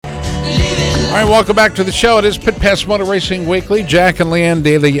All right, welcome back to the show. It is Pit Pass Motor Racing Weekly. Jack and Leanne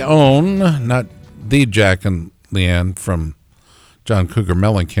De Leon, not the Jack and Leanne from John Cougar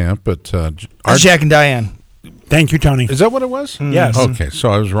Mellencamp, but Jack and Diane. Thank you, Tony. Is that what it was? Yes. Okay,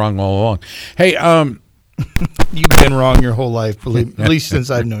 so I was wrong all along. Hey, You've been wrong your whole life, at least since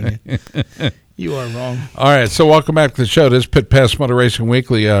I've known you. You are wrong. All right, so welcome back to the show. This is Pit Pass Motor Racing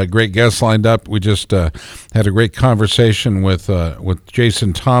Weekly. Great guests lined up. We just had a great conversation with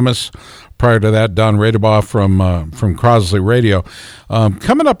Jason Thomas. Prior to that, Don Radebaugh from Crosley Radio.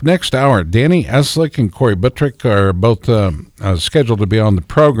 Coming up next hour, Danny Eslick and Corey Buttrick are both scheduled to be on the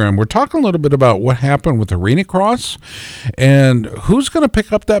program. We're talking a little bit about what happened with Arena Cross and who's going to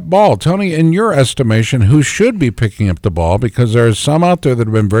pick up that ball. Tony, in your estimation, who should be picking up the ball? Because there's some out there that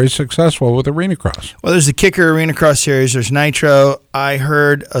have been very successful with Arena Cross. Well, there's the Kicker Arena Cross Series. There's Nitro. I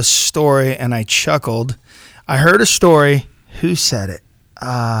heard a story, and I chuckled. I heard a story. Who said it?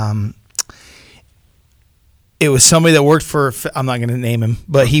 It was somebody that worked for, I'm not going to name him,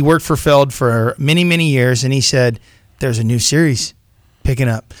 but he worked for Feld for many, many years, and he said, there's a new series picking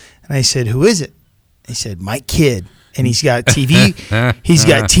up. And I said, who is it? He said, Mike Kidd. And he's got TV. He's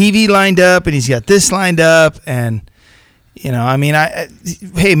got TV lined up, and he's got this lined up. And, you know, I mean,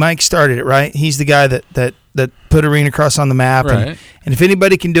 hey, Mike started it, right? He's the guy that put Arena Cross on the map. Right. And if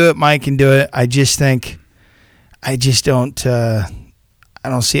anybody can do it, Mike can do it. I don't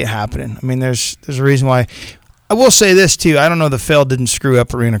see it happening. I mean, there's a reason why. I will say this too. I don't know that Feld didn't screw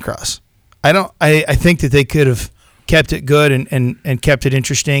up Arena Cross. I think that they could have kept it good and kept it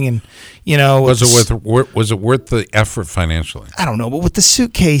interesting. And you know, was it worth the effort financially? I don't know, but with the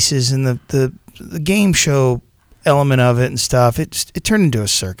suitcases and the game show element of it and stuff, it turned into a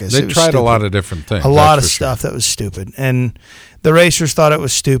circus. They tried a lot of different things. A lot of stuff that was stupid, and the racers thought it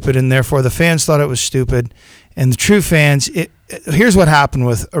was stupid, and therefore the fans thought it was stupid. And the true fans, here's what happened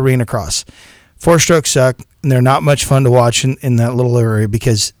with Arena Cross. 4-stroke suck, and they're not much fun to watch in that little area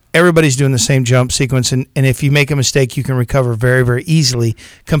because everybody's doing the same jump sequence, and if you make a mistake, you can recover very, very easily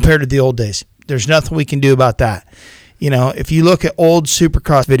compared to the old days. There's nothing we can do about that. You know, if you look at old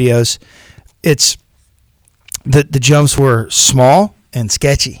Supercross videos, it's the jumps were small and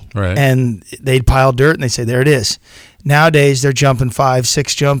sketchy, right? And they'd pile dirt, and they say, there it is. Nowadays, they're jumping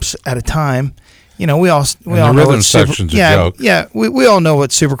 5-6 jumps at a time. You know, we all know rhythm section's a joke. Yeah, we all know what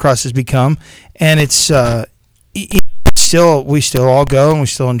Supercross has become, and it's we still all go and we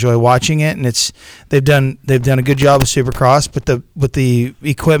still enjoy watching it, and they've done a good job with Supercross, but the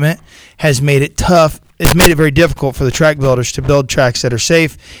equipment has made it tough. It's made it very difficult for the track builders to build tracks that are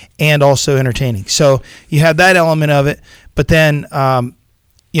safe and also entertaining. So you have that element of it, but then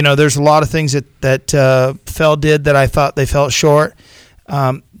you know, there's a lot of things that Feld did that I thought they fell short.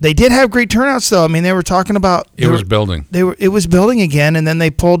 They did have great turnouts, though. I mean, they were talking about it was building. It was building again, and then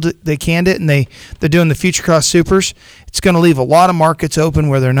they canned it, and they're doing the Future Cross Supers. It's going to leave a lot of markets open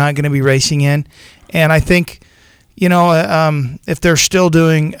where they're not going to be racing in, and I think, you know, if they're still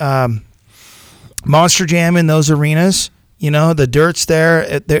doing Monster Jam in those arenas, you know, the dirt's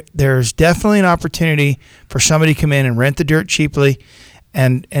there. There's definitely an opportunity for somebody to come in and rent the dirt cheaply,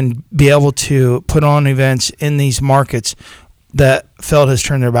 and be able to put on events in these markets that Feld has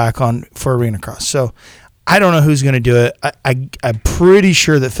turned their back on for Arena Cross. So I don't know who's going to do it. I'm pretty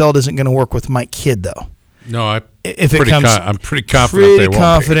sure that Feld isn't going to work with Mike Kidd, though. No, I'm pretty confident. Pretty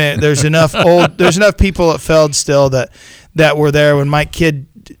confident. There's enough people at Feld still that were there when Mike Kidd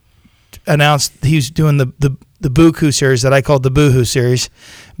announced he was doing the Buku series that I called the Boohoo series,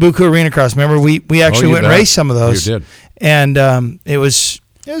 Buku Arena Cross. Remember, we actually went and raced some of those. You did, and it was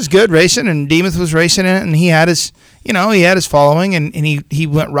good racing, and Demuth was racing in it, and he had his following, and he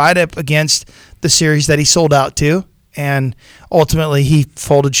went right up against the series that he sold out to, and ultimately he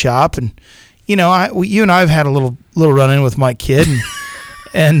folded shop. And you know, you and I have had a little run-in with Mike Kidd,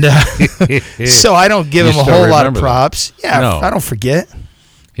 and so I don't give him a whole lot of props. That. No. I don't forget.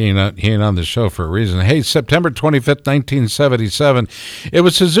 He ain't on the show for a reason. Hey, September 25th, 1977, it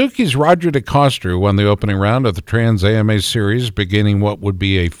was Suzuki's Roger DeCoster who won the opening round of the Trans AMA Series, beginning what would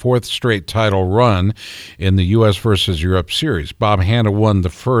be a fourth straight title run in the U.S. versus Europe Series. Bob Hanna won the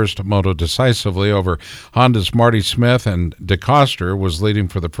first moto decisively over Honda's Marty Smith, and DeCoster was leading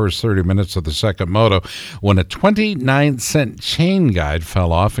for the first 30 minutes of the second moto when a 29-cent chain guide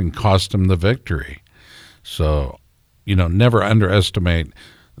fell off and cost him the victory. So, you know, never underestimate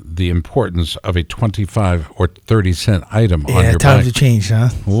the importance of a 25 or 30 cent item on your bike. Times have changed, huh?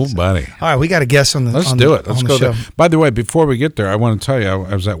 Oh, buddy. All right, we got a guess on the Let's do it. Let's go there. By the way, before we get there, I want to tell you,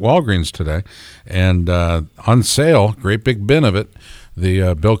 I was at Walgreens today, and on sale, great big bin of it,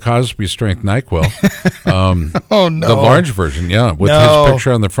 the Bill Cosby strength NyQuil. Oh no, the large version, yeah, with No. his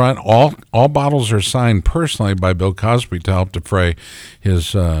picture on the front. All bottles are signed personally by Bill Cosby to help defray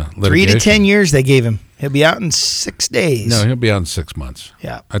his litigation. 3 to 10 years they gave him. He'll be out in 6 days. No, he'll be out in 6 months.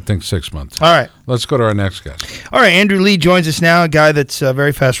 Yeah. I think 6 months. All right. Let's go to our next guest. All right, Andrew Lee joins us now, a guy that's a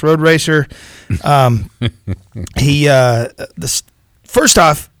very fast road racer. First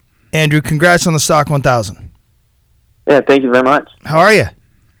off, Andrew, congrats on the Stock 1000. Yeah, thank you very much. How are you?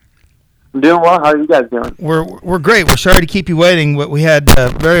 I'm doing well. How are you guys doing? We're great. We're sorry to keep you waiting, but we had a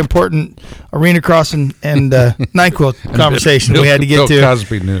very important arena cross and NyQuil conversation we had to get to. Bill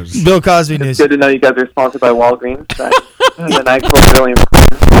Cosby news. Bill Cosby news. Good to know you guys are sponsored by Walgreens. The NyQuil is really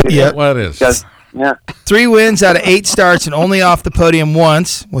important. Yeah. What is? Guys, yeah. 3 wins out of 8 starts and only off the podium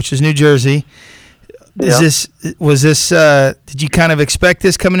once, which is New Jersey. Yeah. Did you kind of expect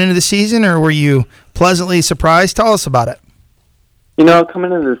this coming into the season, or were you pleasantly surprised? Tell us about it. You know,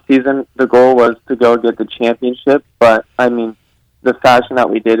 coming into the season, the goal was to go get the championship, but, I mean, the fashion that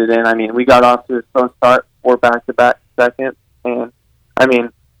we did it in, I mean, we got off to a slow start, 4 back-to-back seconds, and, I mean,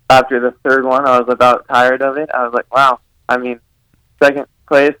 after the third one, I was about tired of it. I was like, wow, I mean, second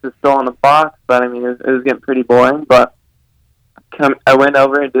place is still in the box, but, I mean, it was getting pretty boring, but I went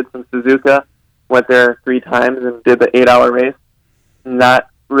over and did some Suzuka, went there 3 times and did the 8-hour race, and that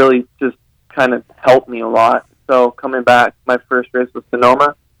really just kind of helped me a lot. So coming back, my first race was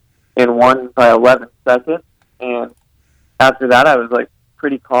Sonoma and won by 11 seconds. And after that, I was like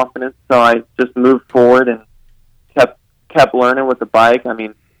pretty confident. So I just moved forward and kept learning with the bike. I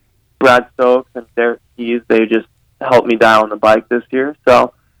mean, Brad Stokes and Derek Keys, they just helped me dial on the bike this year.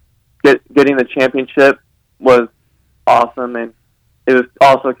 So getting the championship was awesome. And it was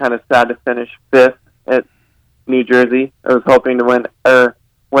also kind of sad to finish 5th at New Jersey. I was hoping to win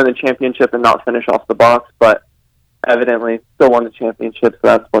the championship and not finish off the box, but evidently still won the championship, so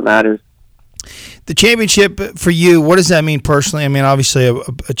that's what matters. The championship for you, what does that mean personally? I mean, obviously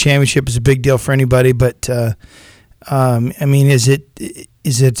a championship is a big deal for anybody, but I mean, is it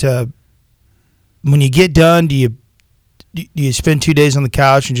when you get done, do you spend 2 days on the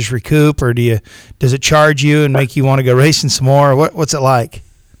couch and just recoup, or does it charge you and make you want to go racing some more? What's it like?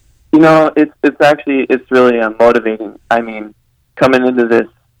 You know, it's really motivating. I mean, coming into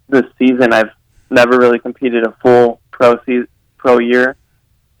this season, I've never really competed a full pro year,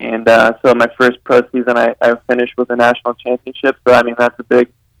 and so my first pro season, I finished with a national championship. So I mean, that's a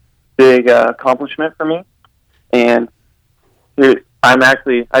big accomplishment for me. And here, I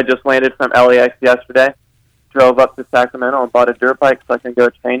just landed from LAX yesterday, drove up to Sacramento and bought a dirt bike so I can go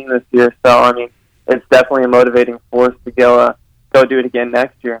training this year. So I mean, it's definitely a motivating force to go do it again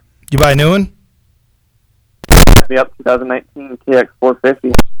next year. Did you buy a new one? Yep, 2019 KX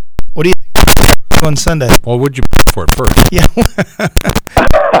 450. What do you think on Sunday? Well, would you pay for it first? Yeah.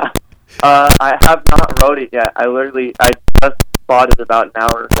 I have not rode it yet. I just bought it about an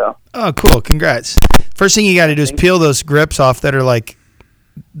hour ago. Oh, cool! Congrats. First thing you got to do is peel those grips off that are like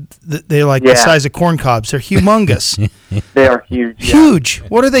the size of corn cobs. They're humongous. They are huge. Yeah. Huge.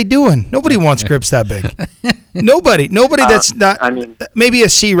 What are they doing? Nobody wants grips that big. Nobody that's not. I mean, maybe a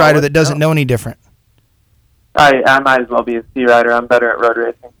C rider that doesn't know any different. I might as well be a C rider. I'm better at road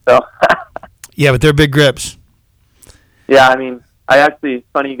racing. So. Yeah, but they're big grips. Yeah, I mean,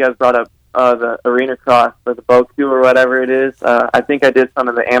 funny you guys brought up the arena cross or the Boku or whatever it is. I think I did some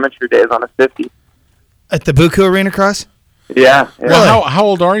of the amateur days on a 50. At the Buku Arena Cross? Yeah. Well, how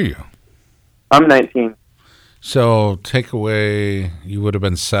old are you? I'm 19. So take away, you would have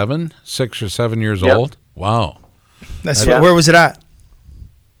been 6 or 7 years Yep. old? Wow. Where was it at?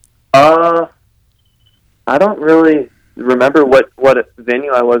 I don't really remember what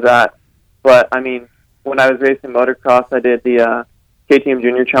venue I was at, but I mean, when I was racing motocross, I did the KTM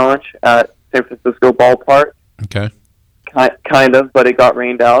Junior Challenge at San Francisco Ballpark. Okay. Kind of, but it got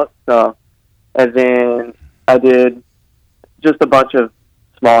rained out. So, and then I did just a bunch of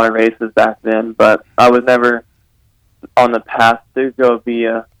smaller races back then, but I was never on the path to go be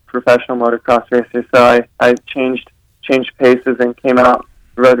a professional motocross racer. So I changed paces and came out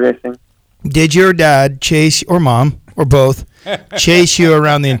road racing. Did your dad chase, or mom, or both, chase you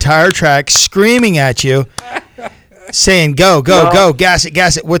around the entire track, screaming at you, saying "Go, go, gas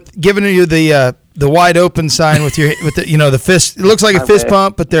it," with giving you the wide open sign with the fist? It looks like a fist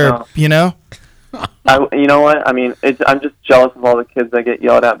pump, but they're You know what? I mean, I'm just jealous of all the kids that get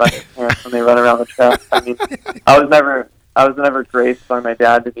yelled at by their parents when they run around the track. I mean, I was never graced by my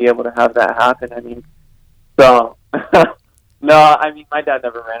dad to be able to have that happen. I mean, so. No, I mean, my dad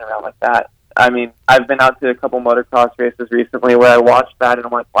never ran around like that. I mean, I've been out to a couple motocross races recently where I watched that and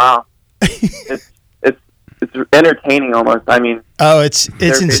I'm like, wow, it's it's entertaining almost. I mean, it's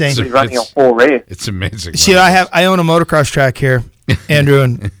they're insane. basically running a whole race. It's amazing. See, I own a motocross track here,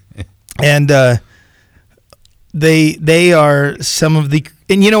 Andrew, and they are some of the,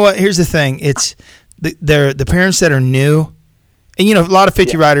 and you know what? Here's the thing: it's they're the parents that are new, and a lot of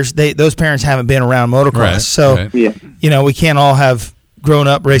 50 riders. Those parents haven't been around motocross, Right, so right. Yeah. We can't all have grown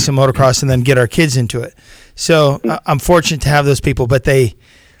up racing motocross and then get our kids into it. So I'm fortunate to have those people, but a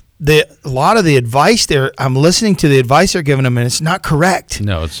lot of the advice I'm listening to the advice they're giving them, and it's not correct.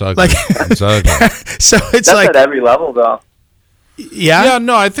 No, it's ugly. Like- It's ugly. So it's That's like, at every level, though. Yeah,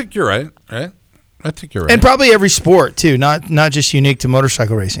 no, I think you're right. Right? I think you're right. and probably every sport too, not just unique to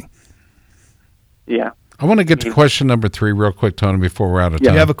motorcycle racing. Yeah. I want to get to question number 3 real quick, Tony, before we're out of Do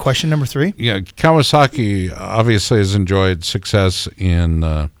time. you have a question number 3? Yeah, Kawasaki obviously has enjoyed success in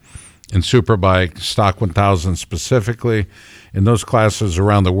Superbike, Stock 1000 specifically, in those classes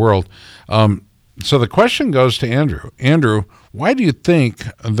around the world. So the question goes to Andrew. Andrew, why do you think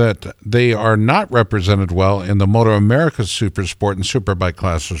that they are not represented well in the Moto America Super Sport and Superbike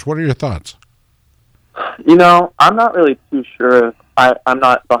classes? What are your thoughts? I'm not really too sure. I'm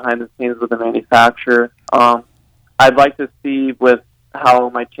not behind the scenes with the manufacturer. I'd like to see with how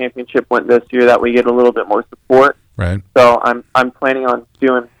my championship went this year that we get a little bit more support. Right. So I'm planning on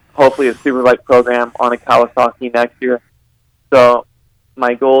doing hopefully a Superbike program on a Kawasaki next year. So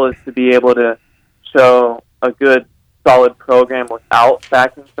my goal is to be able to show a good, solid program without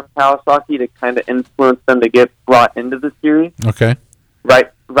backing from Kawasaki to kind of influence them to get brought into the series. Okay.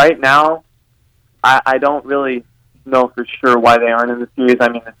 Right now, I don't really know for sure why they aren't in the series. I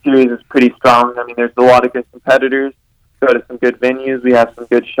mean, the series is pretty strong. I mean, there's a lot of good competitors. Go to some good venues. We have some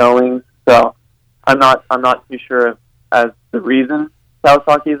good showings. So I'm not too sure as the reason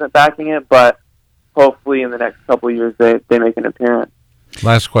Kawasaki isn't backing it, but hopefully in the next couple of years they make an appearance.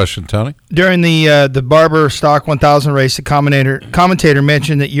 Last question, Tony. During the Barber Stock 1000 race, the commentator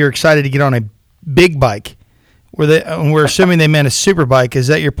mentioned that you're excited to get on a big bike. We're assuming they meant a super bike. Is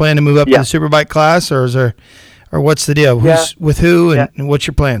that your plan to move up to the super bike class, or what's the deal? Who's with who, and what's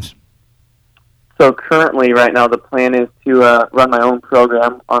your plans? So currently, right now, the plan is to run my own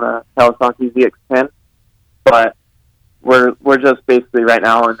program on a Kawasaki ZX10, but we're just basically right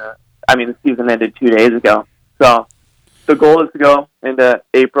now the season ended 2 days ago. So the goal is to go into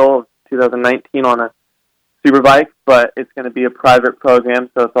April of 2019 on a Superbike, but it's going to be a private program,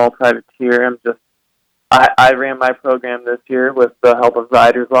 so it's all privateer. I ran my program this year with the help of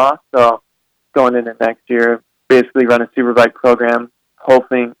Riders Law, so going into next year, basically run a Superbike program,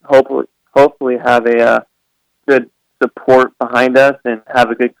 hopefully have a good support behind us and have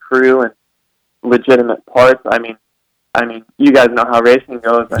a good crew and legitimate parts. I mean, you guys know how racing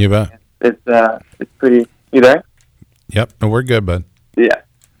goes. You bet. It's pretty. You there? Yep. No, we're good, bud. Yeah.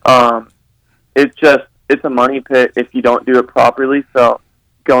 It's a money pit if you don't do it properly. So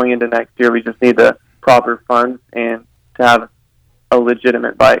going into next year, we just need the proper funds and to have a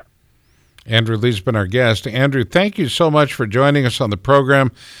legitimate bike. Andrew Lee's been our guest. Andrew, thank you so much for joining us on the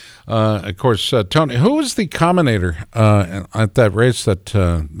program. Of course, Tony, who was the commentator at that race?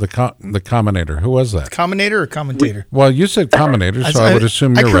 The commentator, who was that? Commentator or commentator? Well, you said commentator, so I would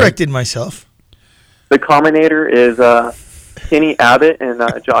assume you're right. I corrected myself. The commentator is Kenny Abbott, and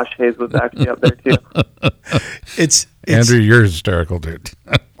Josh Hayes was actually up there too. It's Andrew, you're hysterical, dude.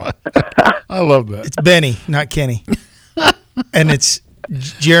 I love that. It's Benny, not Kenny, and it's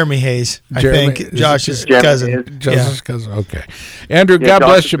Jeremy Hayes. I think Josh's cousin. Josh's cousin. Okay, Andrew. Yeah, God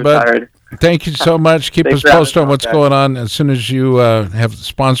bless you, bud. Retired. Thank you so much. Keep us Thanks for having posted on us, what's guys. going on. As soon as you have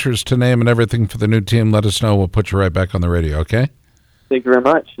sponsors to name and everything for the new team, let us know. We'll put you right back on the radio. Okay. Thank you very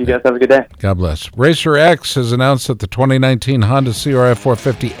much. You guys have a good day. God bless. Racer X has announced that the 2019 Honda CRF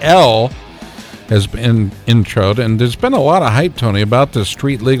 450L has been introed, and there's been a lot of hype, Tony, about the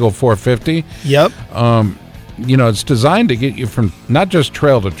street legal 450. Yep. It's designed to get you from not just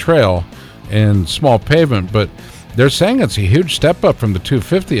trail to trail and small pavement, but they're saying it's a huge step up from the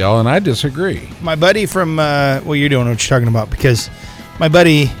 250L, and I disagree. My buddy from you're doing what you're talking about, because my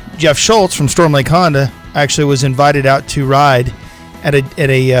buddy Jeff Schultz from Storm Lake Honda actually was invited out to ride at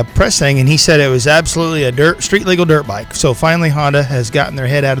a press thing, and he said it was absolutely a street legal dirt bike. So finally Honda has gotten their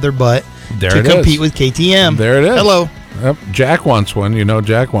head out of their butt to compete with KTM. There it is. Hello. Yep. Jack wants one.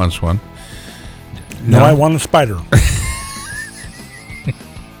 Jack wants one. No, I want a Spider.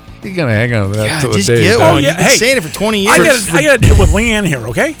 You're going to hang on to that till the just day get is one. done. Oh, yeah. You've been Hey, saying it for 20 I years. got to deal with Leanne here,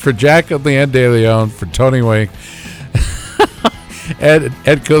 okay? For Jack and Leanne De Leon, for Tony Wake, Ed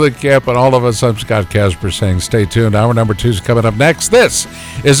Kulikamp, and all of us, I'm Scott Casper saying stay tuned. Hour number 2 is coming up next. This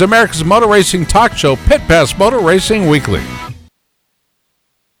is America's Motor Racing Talk Show, Pit Pass Motor Racing Weekly.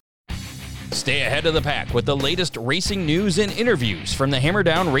 Stay ahead of the pack with the latest racing news and interviews from the Hammer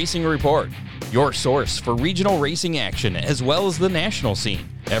Down Racing Report, your source for regional racing action as well as the national scene.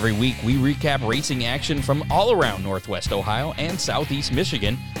 Every week, we recap racing action from all around Northwest Ohio and Southeast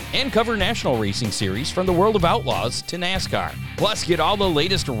Michigan and cover national racing series from the world of outlaws to NASCAR. Plus, get all the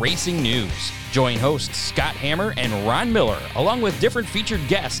latest racing news. Join hosts Scott Hammer and Ron Miller, along with different featured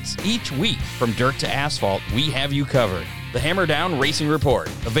guests each week. From dirt to asphalt, we have you covered. The Hammer Down Racing Report,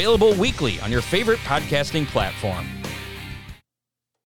 available weekly on your favorite podcasting platform.